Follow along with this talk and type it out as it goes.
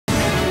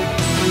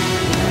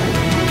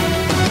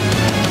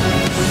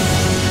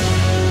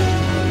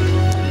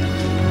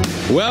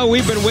Well,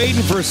 we've been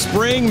waiting for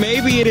spring.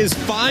 Maybe it is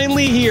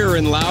finally here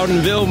in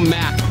Loudonville.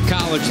 MAAC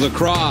College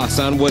lacrosse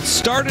on what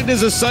started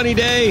as a sunny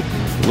day,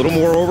 a little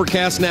more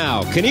overcast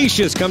now.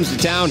 Canisius comes to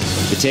town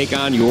to take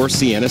on your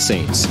Siena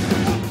Saints.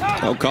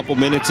 A couple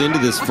minutes into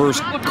this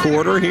first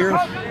quarter here,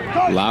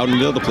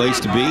 Loudonville, the place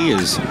to be,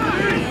 is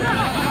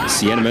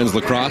Siena men's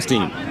lacrosse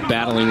team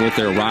battling with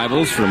their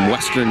rivals from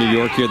Western New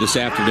York here this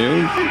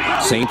afternoon.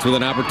 Saints with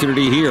an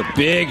opportunity here.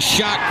 Big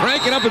shot,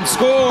 crank it up and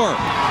score.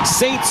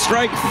 Saints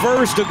strike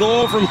first, a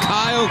goal from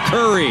Kyle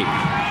Curry.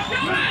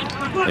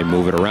 They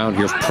move it around.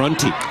 Here's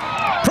Prunty.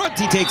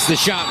 Prunty takes the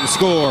shot and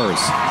scores.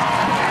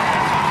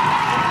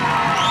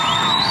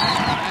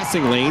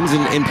 Passing lanes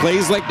and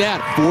plays like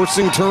that,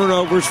 forcing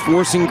turnovers,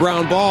 forcing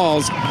ground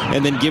balls,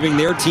 and then giving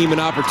their team an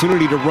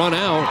opportunity to run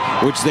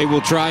out, which they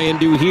will try and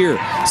do here.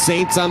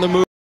 Saints on the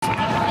move.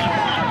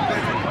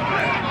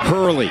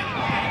 Hurley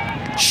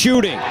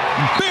shooting,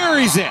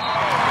 buries it.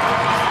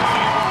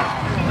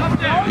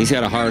 He's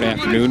had a hard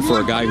afternoon for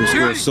a guy who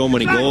scores so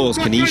many goals.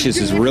 Canisius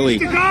has really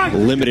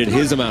limited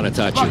his amount of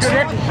touches.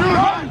 Hurley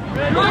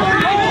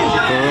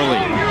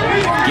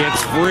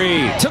gets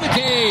free to the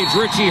cage.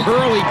 Richie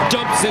Hurley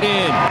dumps it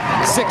in.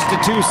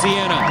 6-2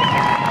 Siena.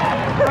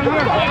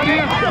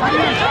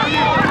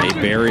 Hey,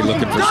 Barry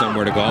looking for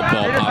somewhere to go.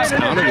 Ball pops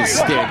out of his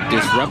stick,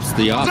 disrupts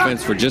the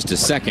offense for just a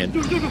second,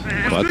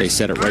 but they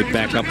set it right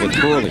back up with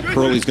Hurley.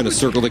 Hurley's going to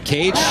circle the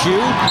cage, shoot,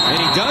 and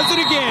he does it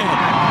again.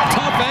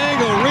 Tough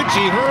angle.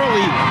 Richie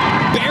Hurley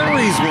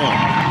buries one.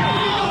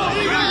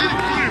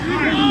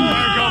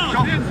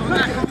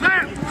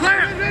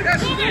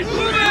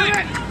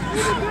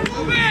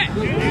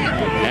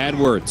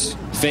 Edwards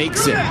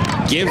fakes it,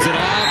 gives it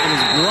off, and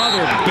his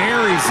brother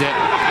buries it.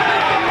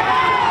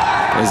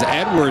 As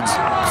Edwards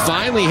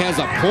finally has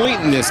a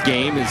point in this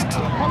game.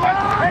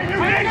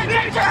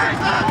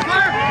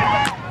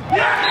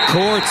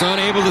 Court's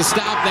unable to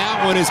stop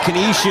that one as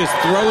Canisius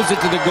throws it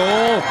to the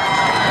goal.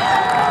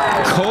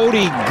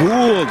 Cody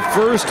Gould,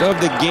 first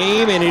of the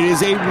game, and it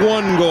is a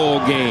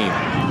one-goal game.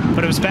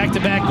 But it was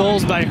back-to-back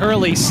goals by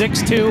Hurley,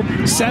 6-2,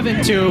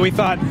 7-2. We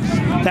thought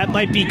that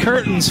might be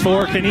curtains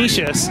for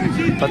Canisius,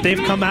 but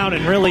they've come out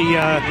and really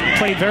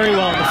played very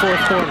well in the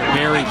fourth quarter.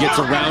 Barry gets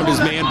around his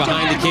man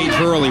behind the cage.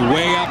 Hurley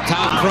way up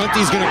top.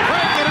 Prunty's going to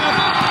crank it up,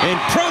 and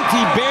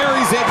Prunty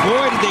buries it.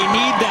 Boy, did they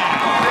need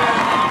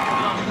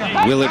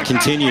that. Will it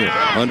continue?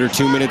 Under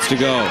 2 minutes to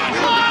go.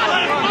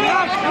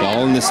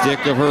 Ball in the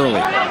stick of Hurley.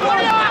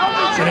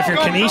 And if you're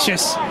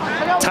Canisius,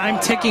 time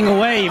ticking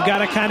away, you've got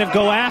to kind of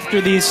go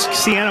after these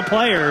Siena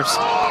players.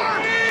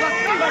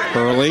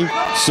 Hurley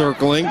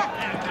circling,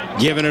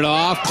 giving it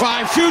off.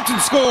 Clive shoots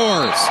and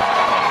scores.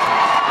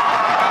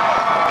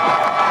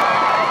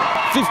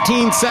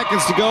 15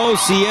 seconds to go.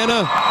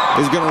 Siena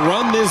is going to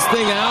run this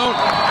thing out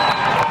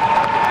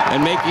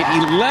and make it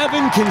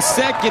 11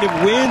 consecutive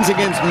wins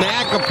against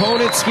MAAC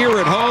opponents here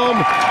at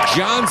home.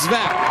 John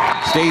Svec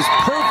stays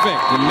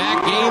perfect in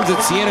MAAC games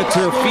at Siena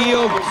Turf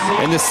Field,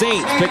 and the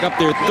Saints pick up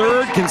their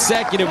third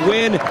consecutive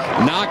win,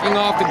 knocking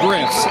off the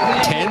Griffs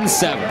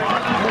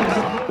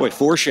 10-7. Boy,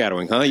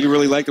 foreshadowing, huh? You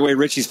really like the way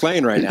Richie's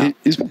playing right now.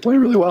 He's been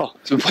playing really well.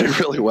 He's been playing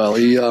really well.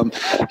 He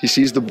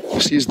sees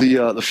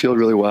the field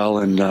really well,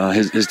 and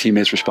his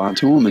teammates respond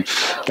to him and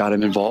got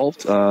him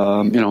involved.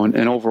 And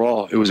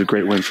overall, it was a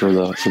great win for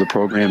the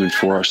program and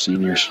for our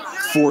seniors.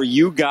 For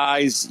you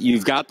guys,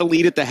 you've got the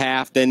lead at the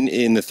half. Then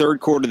in the third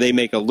quarter, they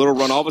make a little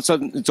run. All of a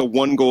sudden, it's a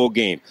one-goal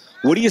game.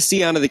 What do you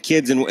see out of the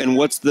kids, and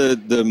what's the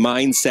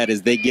mindset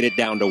as they get it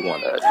down to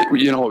one?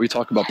 You know what, we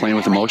talk about playing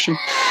with emotion,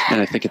 and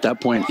I think at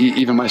that point,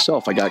 even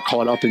myself, I got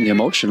caught up in the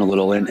emotion a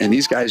little, and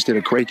these guys did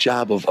a great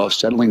job of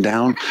settling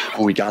down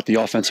when we got the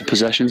offensive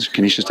possessions.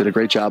 Canisius did a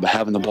great job of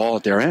having the ball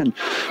at their end.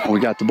 When we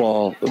got the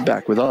ball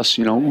back with us,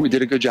 we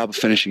did a good job of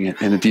finishing it,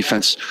 and the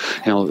defense,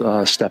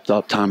 stepped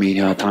up.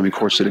 Tommy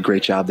Courts did a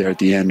great job there at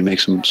the end to make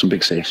some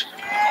big saves.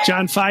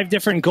 John, 5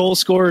 different goal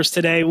scorers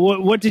today.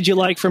 What did you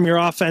like from your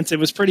offense? It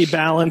was pretty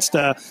balanced.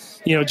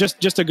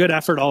 Just a good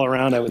effort all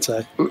around, I would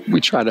say.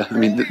 We try to. I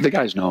mean, the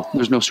guys know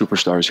there's no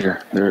superstars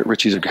here.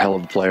 Richie's a hell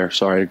of a player.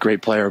 Sorry, a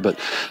great player, but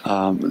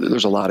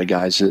there's a lot of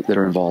guys that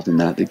are involved in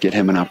that get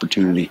him an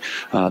opportunity,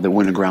 that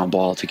win a ground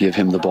ball, to give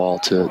him the ball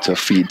to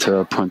feed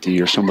to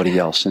Prunty or somebody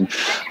else. And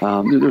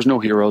there's no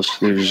heroes.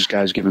 There's just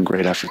guys giving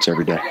great efforts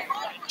every day.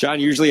 John,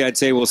 usually I'd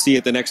say we'll see you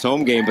at the next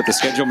home game, but the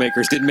schedule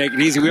makers didn't make it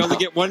easy. We only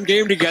get one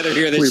game together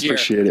here this year. We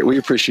appreciate it. We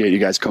appreciate you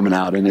guys coming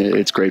out, and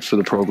it's great for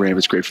the program.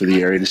 It's great for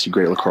the area to see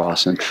great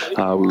lacrosse, and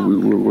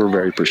we're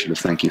very appreciative.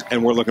 Thank you.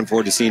 And we're looking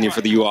forward to seeing you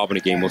for the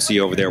UAlbany game. We'll see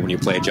you over there when you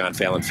play at John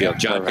Fallon Field.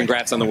 John,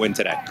 congrats on the win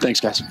today. Thanks,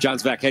 guys. John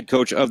Svec, head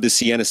coach of the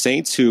Siena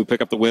Saints, who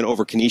pick up the win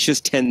over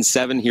Canisius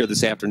 10-7 here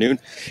this afternoon.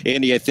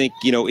 Andy, I think,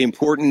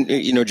 important,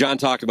 John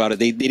talked about it.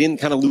 They didn't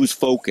kind of lose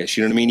focus.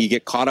 You know what I mean? You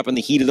get caught up in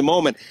the heat of the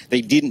moment.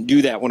 They didn't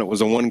do that when it was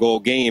a one-goal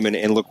game,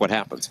 and look what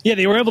happens. Yeah,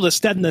 they were able to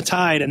stem the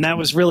tide, and that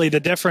was really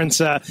the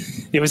difference.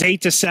 It was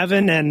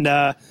 8-7,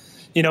 and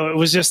you know, it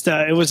was just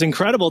it was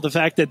incredible the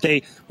fact that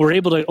they were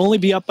able to only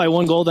be up by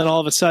 1 goal, then all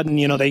of a sudden,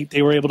 you know,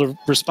 they were able to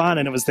respond,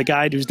 and it was the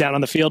guy who's down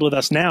on the field with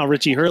us now,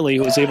 Richie Hurley,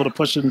 who was able to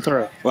push them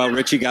through. Well,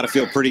 Richie, got to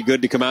feel pretty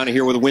good to come out of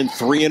here with a win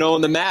 3-0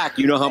 in the MAAC.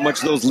 You know how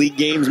much those league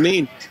games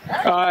mean.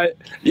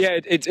 Yeah,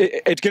 it's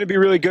going to be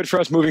really good for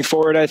us moving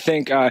forward. I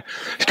think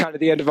it's kind of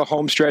the end of a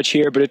home stretch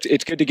here, but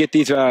it's good to get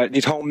these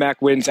home MAAC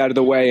wins out of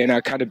the way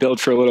and kind of build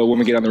for a little when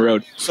we get on the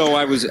road. So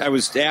I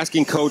was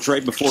asking Coach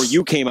right before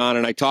you came on,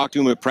 and I talked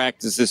to him at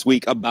practice this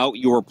week about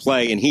your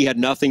play, and he had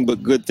nothing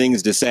but good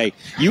things to say.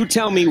 You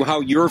tell me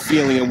how you're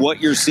feeling and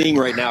what you're seeing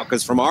right now,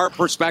 because from our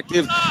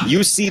perspective,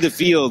 you see the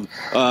field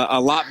a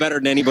lot better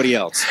than anybody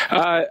else.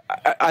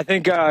 I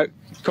think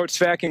Coach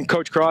Svec and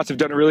Coach Cross have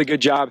done a really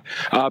good job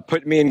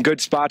putting me in good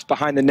spots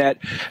behind the net.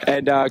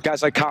 And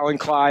guys like Colin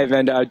Clive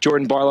and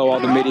Jordan Barlow, all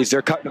the middies,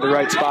 they're cutting to the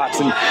right spots.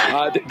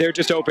 And they're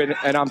just open,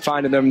 and I'm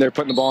finding them. They're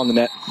putting the ball in the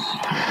net.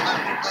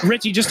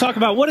 Richie, just talk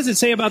about what does it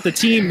say about the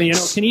team? You know,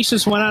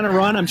 Canisius went on a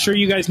run. I'm sure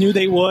you guys knew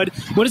they would.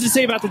 What does it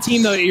say about the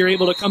team, though, that you're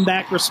able to come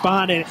back,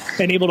 respond, and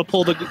able to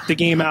pull the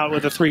game out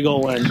with a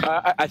 3-goal win?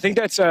 I think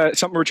that's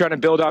something we're trying to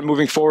build on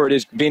moving forward,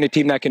 is being a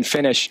team that can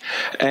finish.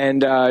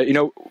 And, you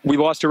know, we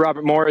lost to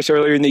Robert Morris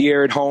earlier in the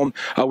year at home.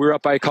 We were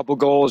up by a couple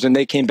goals, and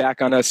they came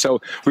back on us.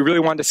 So we really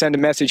wanted to send a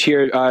message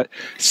here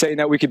saying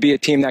that we could be a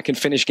team that can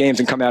finish games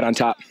and come out on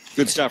top.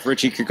 Good stuff,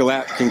 Richie.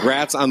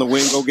 Congrats on the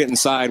win. Go get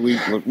inside.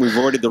 We've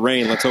avoided the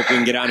rain. Let's hope we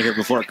can get out of here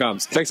before it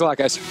comes. Thanks a lot,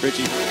 guys.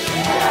 Richie.